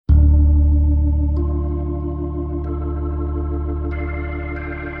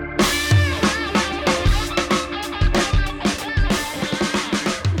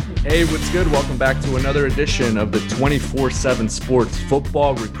Hey, what's good? Welcome back to another edition of the 24/7 Sports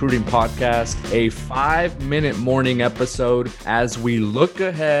Football Recruiting Podcast, a 5-minute morning episode as we look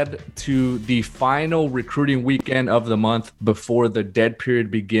ahead to the final recruiting weekend of the month before the dead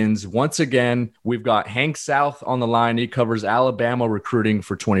period begins. Once again, we've got Hank South on the line. He covers Alabama recruiting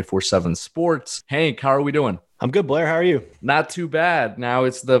for 24/7 Sports. Hank, how are we doing? I'm good, Blair. How are you? Not too bad. Now,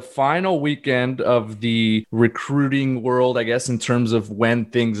 it's the final weekend of the recruiting world, I guess, in terms of when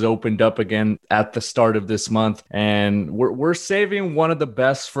things opened up again at the start of this month. And we're saving one of the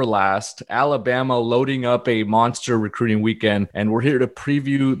best for last. Alabama loading up a monster recruiting weekend. And we're here to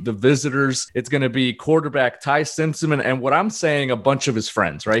preview the visitors. It's going to be quarterback Ty Simpson and what I'm saying, a bunch of his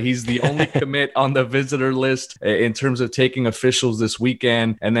friends, right? He's the only commit on the visitor list in terms of taking officials this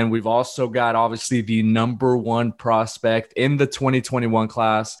weekend. And then we've also got, obviously, the number one prospect in the 2021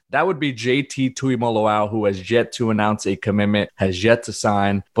 class. That would be JT Tuimoloau, who has yet to announce a commitment, has yet to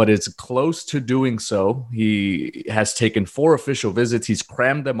sign, but is close to doing so. He has taken 4 official visits. He's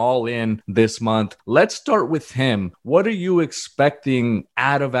crammed them all in this month. Let's start with him. What are you expecting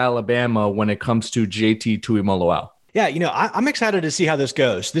out of Alabama when it comes to JT Tuimoloau? Yeah, I'm excited to see how this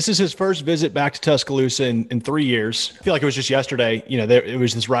goes. This is his first visit back to Tuscaloosa in 3 years. I feel like it was just yesterday. It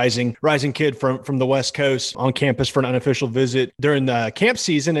was this rising kid from the West Coast on campus for an unofficial visit during the camp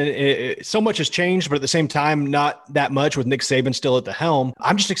season. And so much has changed, but at the same time, not that much with Nick Saban still at the helm.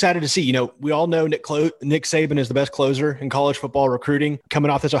 I'm just excited to see, we all know Nick Saban is the best closer in college football recruiting. Coming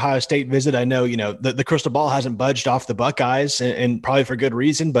off this Ohio State visit, I know, the crystal ball hasn't budged off the Buckeyes and probably for good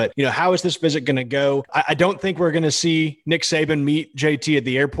reason. But, how is this visit going to go? I don't think we're going to see Nick Saban meet JT at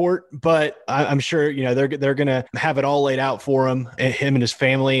the airport, but I'm sure they're going to have it all laid out for him and his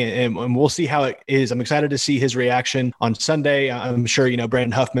family, and we'll see how it is. I'm excited to see his reaction on Sunday. I'm sure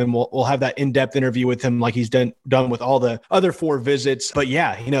Brandon Huffman will have that in-depth interview with him like he's done with all the other 4 visits. But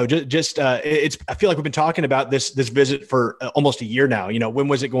yeah, it's I feel like we've been talking about this visit for almost a year now. When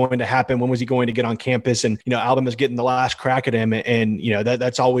was it going to happen? When was he going to get on campus? And Alabama's getting the last crack at him, and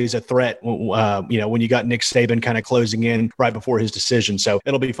that's always a threat. When you got Nick Saban kind of closing in right before his decision. So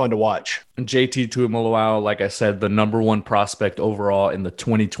it'll be fun to watch. JT Tuimoloau, like I said, the number 1 prospect overall in the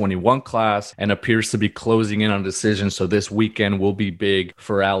 2021 class and appears to be closing in on decision. So this weekend will be big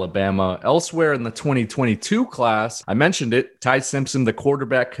for Alabama. Elsewhere in the 2022 class, I mentioned it, Ty Simpson, the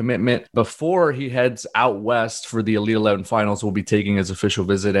quarterback commitment before he heads out west for the Elite 11 finals, will be taking his official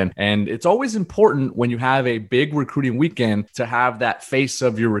visit. And it's always important when you have a big recruiting weekend to have that face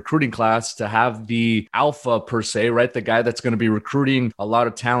of your recruiting class, to have the alpha per se, right? The guy that's going to be recruiting a lot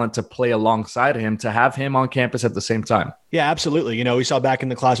of talent to play alongside him, to have him on campus at the same time. Yeah, absolutely. We saw back in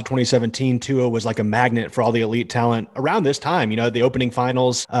the class of 2017, Tua was like a magnet for all the elite talent around this time, the opening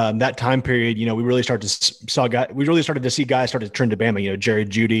finals, that time period, we really started to see guys start to turn to Bama, Jerry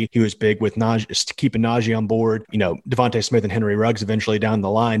Jeudy, he was big with keeping Najee on board, Devontae Smith and Henry Ruggs eventually down the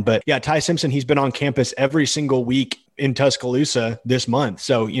line. But yeah, Ty Simpson, he's been on campus every single week in Tuscaloosa this month.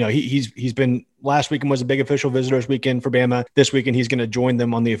 So, he's been, last weekend was a big official visitors weekend for Bama. This weekend, he's going to join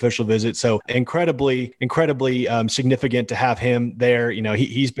them on the official visit. So incredibly significant to have him there.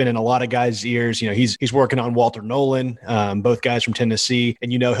 He's been in a lot of guys' ears. He's working on Walter Nolan, both guys from Tennessee,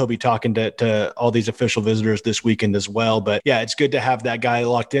 and he'll be talking to all these official visitors this weekend as well. But yeah, it's good to have that guy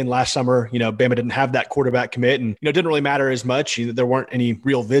locked in. Last summer, Bama didn't have that quarterback commit, and it didn't really matter as much. There weren't any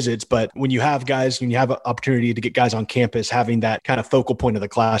real visits, but when you have an opportunity to get guys on campus, having that kind of focal point of the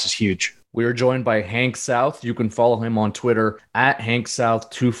class is huge. We are joined by Hank South. You can follow him on Twitter at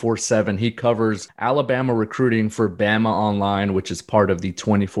HankSouth247. He covers Alabama recruiting for Bama Online, which is part of the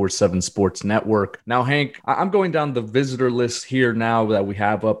 24/7 Sports Network. Now, Hank, I'm going down the visitor list here now that we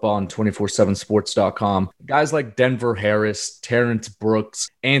have up on 247sports.com. Guys like Denver Harris, Terrence Brooks,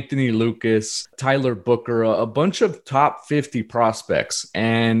 Anthony Lucas, Tyler Booker, a bunch of top 50 prospects.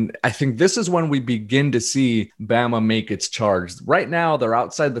 And I think this is when we begin to see Bama make its charge. Right now, they're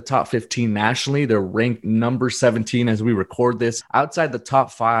outside the top 15 nationally. They're ranked number 17 as we record this. Outside the top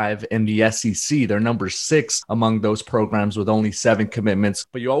 5 in the SEC, they're number 6 among those programs with only 7 commitments.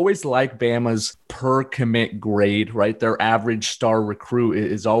 But you always like Bama's per commit grade, right? Their average star recruit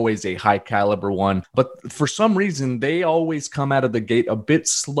is always a high caliber one. But for some reason, they always come out of the gate a bit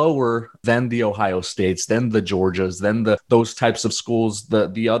slower than the Ohio States, than the Georgias, than those types of schools,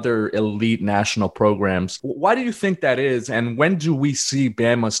 the other elite national programs. Why do you think that is? And when do we see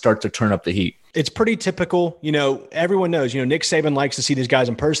Bama start to turn up the heat? It's pretty typical. Everyone knows, Nick Saban likes to see these guys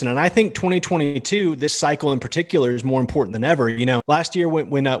in person. And I think 2022, this cycle in particular, is more important than ever. Last year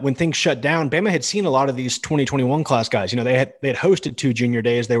when things shut down, Bama had seen a lot of these 2021 class guys. They had hosted 2 junior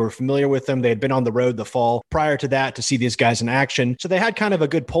days. They were familiar with them. They had been on the road the fall prior to that to see these guys in action. So they had kind of a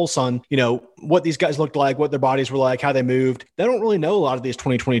good pulse on, what these guys looked like, what their bodies were like, how they moved. They don't really know a lot of these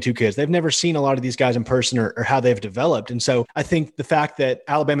 2022 kids. They've never seen a lot of these guys in person or how they've developed. And so I think the fact that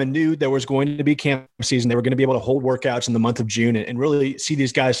Alabama knew there was going to be camp season, they were going to be able to hold workouts in the month of June and really see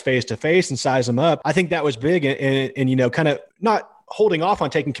these guys face to face and size them up. I think that was big and kind of not holding off on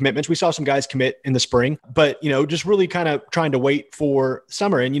taking commitments. We saw some guys commit in the spring, but, just really kind of trying to wait for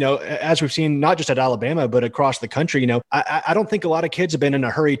summer. And, as we've seen, not just at Alabama, but across the country, I don't think a lot of kids have been in a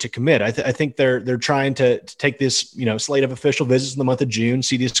hurry to commit. I think they're trying to take this, slate of official visits in the month of June,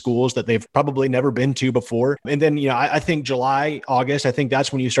 see these schools that they've probably never been to before. And then, I think July, August, I think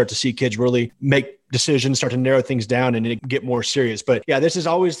that's when you start to see kids really make decisions, start to narrow things down and get more serious. But yeah, this is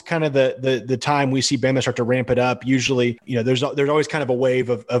always kind of the time we see Bama start to ramp it up. Usually, there's always kind of a wave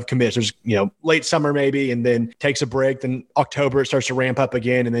of commits. There's, late summer maybe, and then takes a break. Then October, it starts to ramp up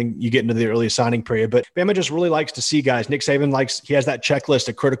again. And then you get into the early signing period. But Bama just really likes to see guys. Nick Saban he has that checklist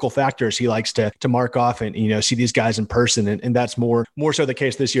of critical factors he likes to mark off and, see these guys in person. And that's more so the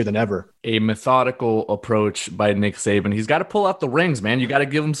case this year than ever. A methodical approach by Nick Saban. He's got to pull out the rings, man. You got to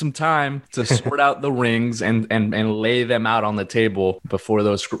give him some time to sort out the rings and lay them out on the table before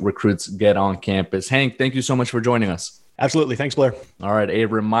those recruits get on campus. Hank, thank you so much for joining us. Absolutely. Thanks, Blair. All right. A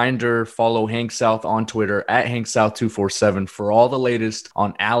reminder, follow Hank South on Twitter at HankSouth247 for all the latest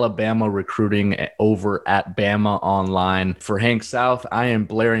on Alabama recruiting over at Bama Online. For Hank South, I am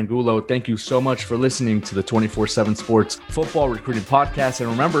Blair Angulo. Thank you so much for listening to the 24/7 Sports Football Recruiting Podcast. And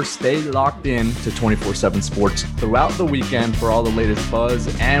remember, stay locked in to 24/7 Sports throughout the weekend for all the latest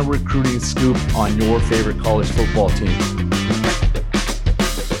buzz and recruiting scoop on your favorite college football team.